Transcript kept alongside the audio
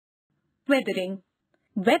Weathering.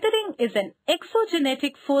 Weathering is an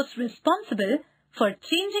exogenetic force responsible for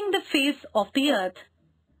changing the face of the earth.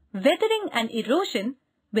 Weathering and erosion,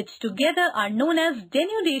 which together are known as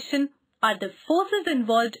denudation, are the forces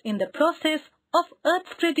involved in the process of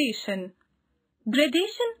Earth's gradation.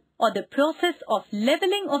 Gradation, or the process of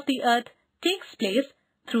leveling of the earth, takes place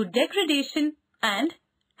through degradation and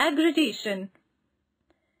aggradation.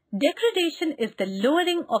 Degradation is the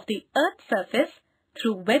lowering of the earth's surface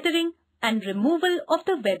through weathering and removal of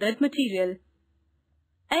the weathered material.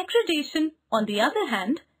 Aggradation, on the other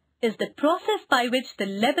hand, is the process by which the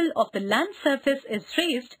level of the land surface is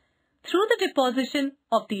raised through the deposition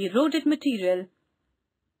of the eroded material.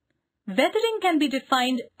 Weathering can be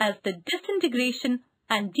defined as the disintegration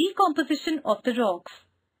and decomposition of the rocks.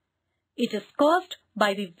 It is caused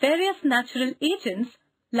by the various natural agents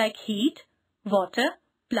like heat, water,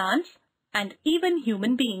 plants, and even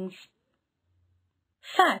human beings.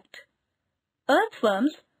 Fact: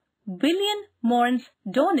 Earthworms, William Morris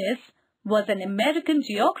Donis, was an American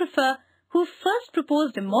geographer who first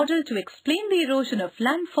proposed a model to explain the erosion of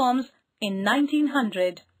landforms in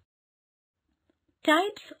 1900.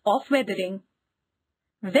 Types of weathering.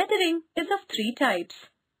 Weathering is of three types: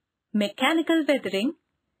 mechanical weathering,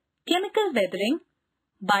 chemical weathering,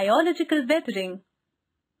 biological weathering.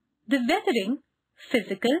 The weathering,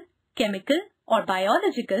 physical, chemical, or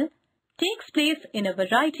biological, takes place in a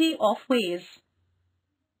variety of ways.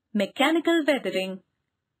 Mechanical weathering.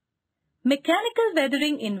 Mechanical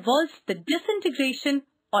weathering involves the disintegration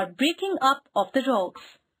or breaking up of the rocks.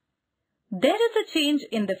 There is a change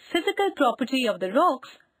in the physical property of the rocks,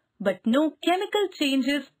 but no chemical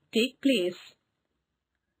changes take place.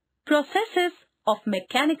 Processes of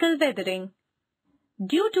mechanical weathering.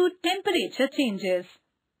 Due to temperature changes.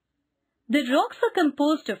 The rocks are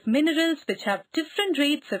composed of minerals which have different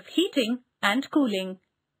rates of heating and cooling.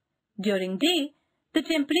 During day, the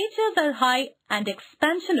temperatures are high and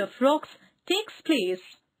expansion of rocks takes place.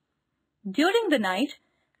 During the night,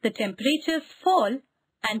 the temperatures fall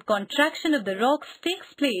and contraction of the rocks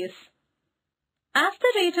takes place. As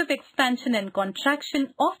the rate of expansion and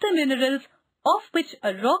contraction of the minerals of which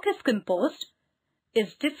a rock is composed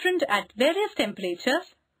is different at various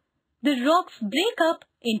temperatures, the rocks break up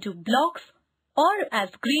into blocks or as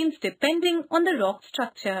grains depending on the rock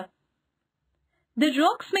structure. The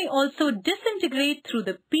rocks may also disintegrate through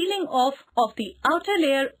the peeling off of the outer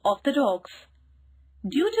layer of the rocks.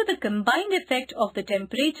 Due to the combined effect of the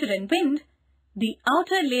temperature and wind, the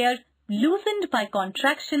outer layer, loosened by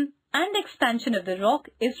contraction and expansion of the rock,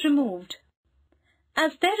 is removed.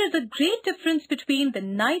 As there is a great difference between the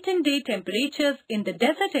night and day temperatures in the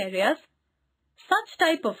desert areas, such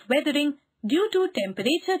type of weathering due to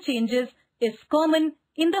temperature changes is common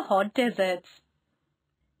in the hot deserts.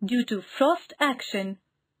 Due to frost action,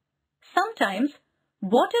 sometimes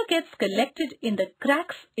water gets collected in the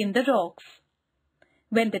cracks in the rocks.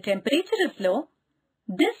 When the temperature is low,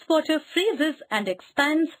 this water freezes and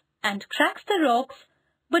expands and cracks the rocks,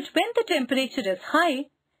 but when the temperature is high,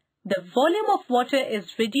 the volume of water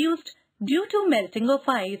is reduced due to melting of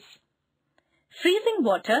ice. Freezing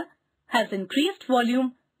water has increased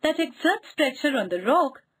volume that exerts pressure on the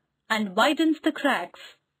rock and widens the cracks.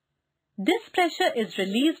 This pressure is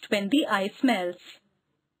released when the ice melts.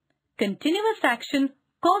 Continuous action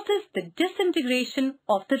causes the disintegration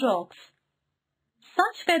of the rocks.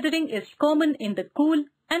 Such weathering is common in the cool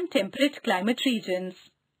and temperate climate regions.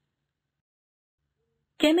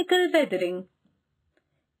 Chemical weathering.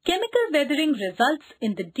 Chemical weathering results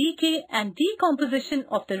in the decay and decomposition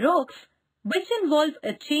of the rocks, which involve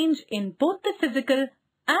a change in both the physical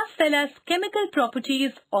as well as chemical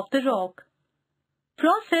properties of the rock.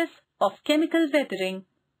 Process of chemical weathering.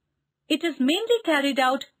 It is mainly carried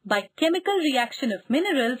out by chemical reaction of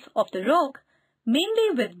minerals of the rock, mainly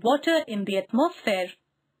with water in the atmosphere.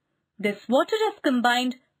 This water is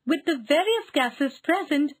combined with the various gases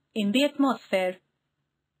present in the atmosphere.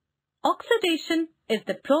 Oxidation is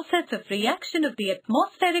the process of reaction of the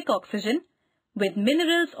atmospheric oxygen with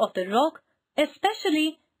minerals of the rock,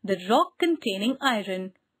 especially the rock containing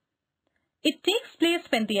iron. It takes place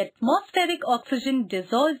when the atmospheric oxygen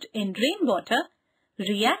dissolved in rainwater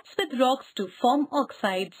reacts with rocks to form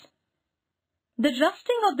oxides. The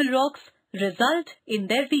rusting of the rocks result in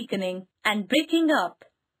their weakening and breaking up.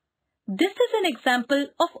 This is an example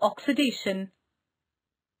of oxidation.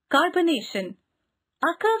 Carbonation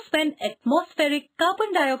occurs when atmospheric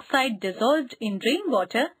carbon dioxide dissolved in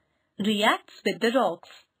rainwater reacts with the rocks.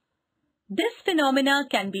 This phenomena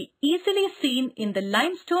can be easily seen in the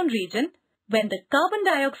limestone region when the carbon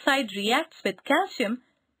dioxide reacts with calcium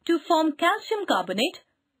to form calcium carbonate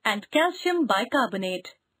and calcium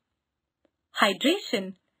bicarbonate.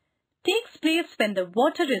 Hydration takes place when the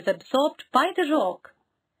water is absorbed by the rock.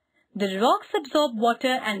 The rocks absorb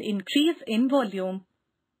water and increase in volume.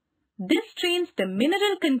 This strains the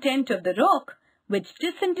mineral content of the rock, which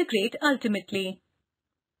disintegrate ultimately.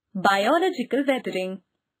 Biological weathering.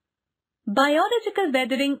 Biological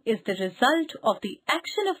weathering is the result of the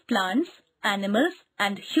action of plants, animals,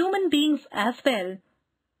 and human beings as well.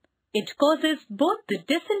 It causes both the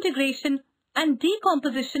disintegration and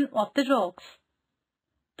decomposition of the rocks.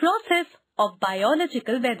 Process of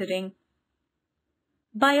biological weathering.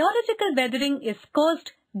 Biological weathering is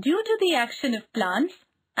caused due to the action of plants,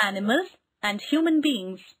 animals, and human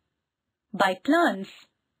beings. By plants.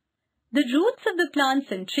 The roots of the plants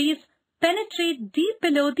and trees penetrate deep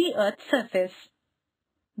below the earth's surface.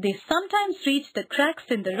 They sometimes reach the cracks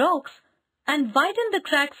in the rocks and widen the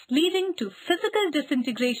cracks, leading to physical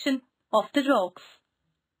disintegration of the rocks.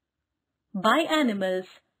 By animals.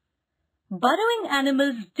 Burrowing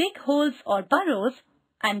animals dig holes or burrows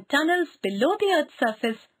and tunnels below the earth's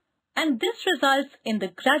surface, and this results in the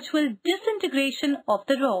gradual disintegration of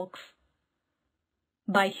the rocks.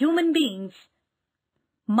 By human beings.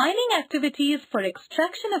 Mining activities for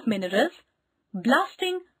extraction of minerals,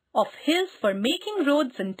 blasting of hills for making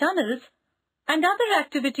roads and tunnels, and other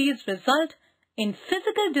activities result in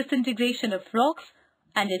physical disintegration of rocks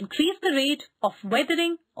and increase the rate of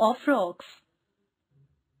weathering of rocks.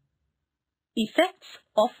 Effects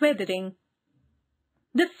of weathering.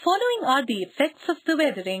 The following are the effects of the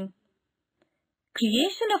weathering.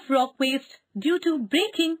 Creation of rock waste due to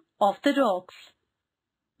breaking of the rocks.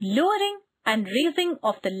 Lowering and raising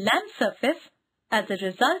of the land surface as a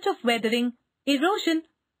result of weathering, erosion,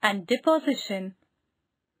 and deposition.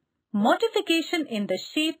 Modification in the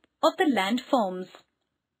shape of the landforms.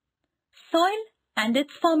 Soil and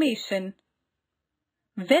its formation.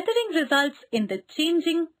 Weathering results in the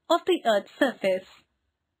changing of the earth's surface.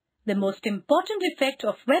 The most important effect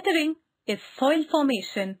of weathering is soil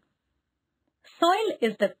formation. Soil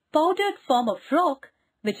is the powdered form of rock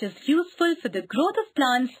which is useful for the growth of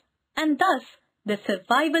plants and thus the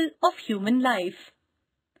survival of human life.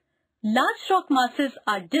 Large rock masses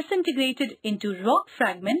are disintegrated into rock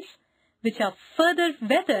fragments which are further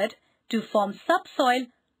weathered to form subsoil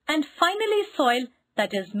and finally soil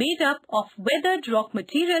that is made up of weathered rock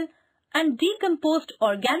material and decomposed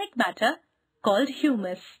organic matter called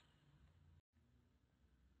humus.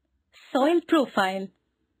 Soil profile.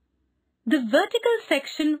 The vertical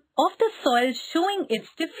section of the soil showing its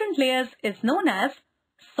different layers is known as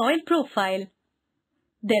soil profile.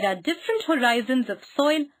 There are different horizons of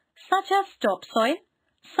soil such as topsoil,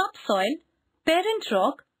 subsoil, parent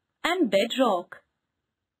rock, and bedrock.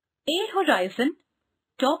 A horizon,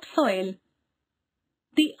 topsoil.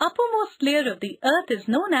 The uppermost layer of the earth is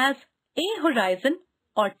known as A horizon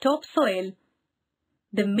or topsoil.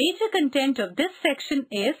 The major content of this section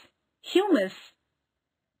is humus.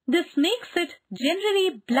 This makes it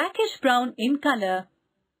generally blackish-brown in color.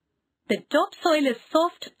 The topsoil is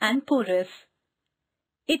soft and porous.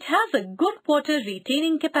 It has a good water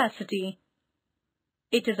retaining capacity.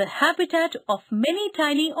 It is a habitat of many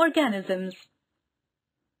tiny organisms.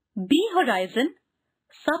 B horizon,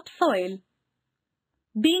 subsoil.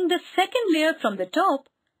 Being the second layer from the top,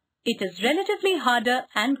 it is relatively harder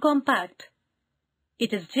and compact.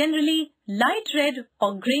 It is generally light red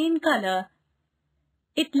or grey in color.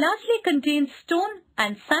 It largely contains stone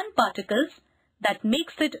and sand particles that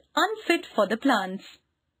makes it unfit for the plants.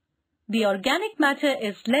 The organic matter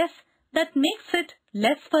is less that makes it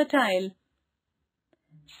less fertile.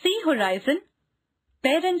 C horizon,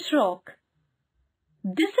 parent rock.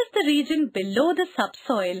 This is the region below the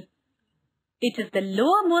subsoil. It is the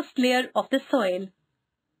lowermost layer of the soil.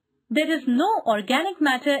 There is no organic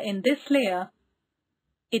matter in this layer.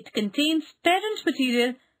 It contains parent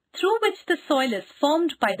material through which the soil is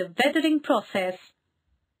formed by the weathering process.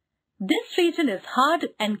 This region is hard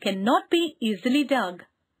and cannot be easily dug.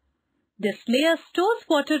 This layer stores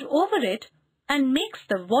water over it and makes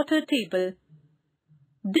the water table.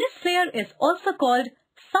 This layer is also called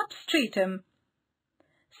substratum.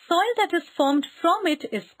 Soil that is formed from it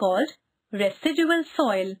is called residual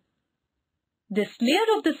soil. This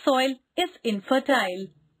layer of the soil is infertile.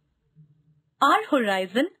 R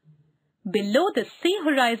horizon. Below the C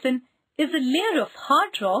horizon is a layer of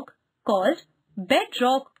hard rock called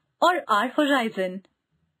bedrock or R horizon.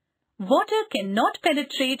 Water cannot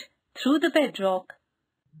penetrate through the bedrock.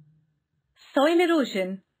 Soil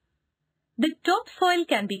erosion. The topsoil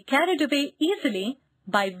can be carried away easily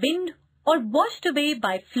by wind or washed away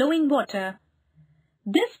by flowing water.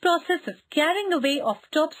 This process of carrying away of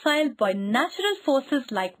topsoil by natural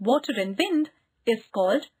forces like water and wind is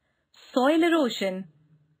called soil erosion.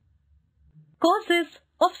 Causes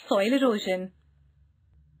of soil erosion.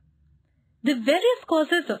 The various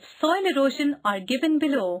causes of soil erosion are given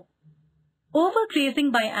below.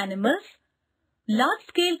 Overgrazing by animals,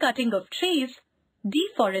 large-scale cutting of trees,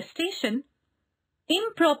 deforestation,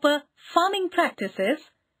 improper farming practices,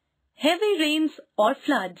 heavy rains or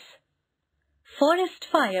floods, forest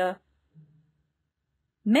fire.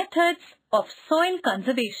 Methods of soil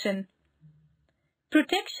conservation.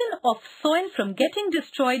 Protection of soil from getting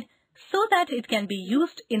destroyed so that it can be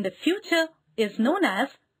used in the future is known as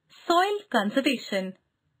soil conservation.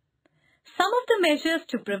 Some of the measures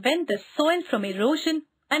to prevent the soil from erosion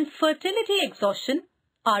and fertility exhaustion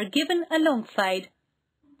are given alongside.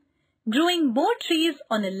 Growing more trees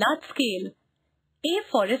on a large scale,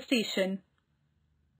 afforestation.